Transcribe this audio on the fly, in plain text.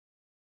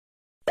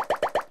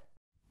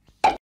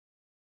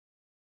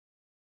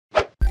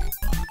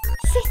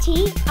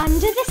biodiversity under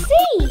the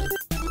sea.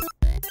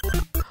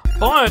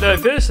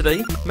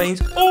 Biodiversity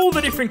means all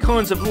the different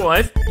kinds of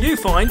life you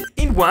find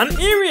in one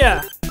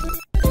area.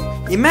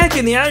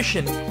 Imagine the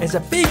ocean as a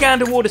big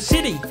underwater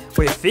city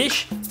where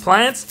fish,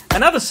 plants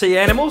and other sea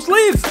animals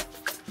live.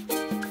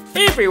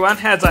 Everyone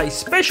has a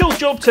special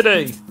job to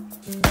do.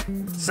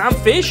 Some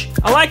fish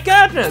are like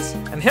gardeners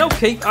and help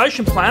keep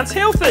ocean plants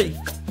healthy.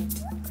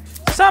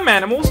 Some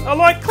animals are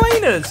like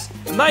cleaners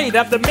and they eat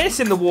up the mess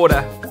in the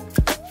water.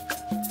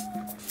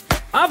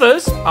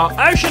 Others are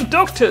ocean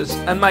doctors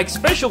and make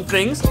special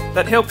things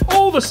that help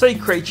all the sea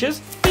creatures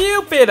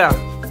feel better.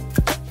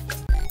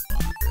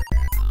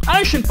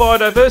 Ocean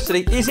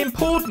biodiversity is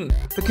important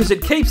because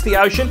it keeps the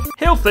ocean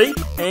healthy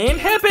and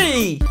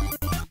happy.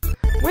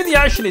 When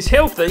the ocean is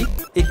healthy,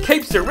 it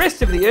keeps the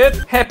rest of the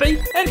earth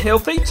happy and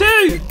healthy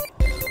too.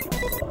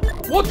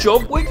 What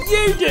job would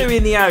you do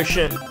in the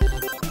ocean?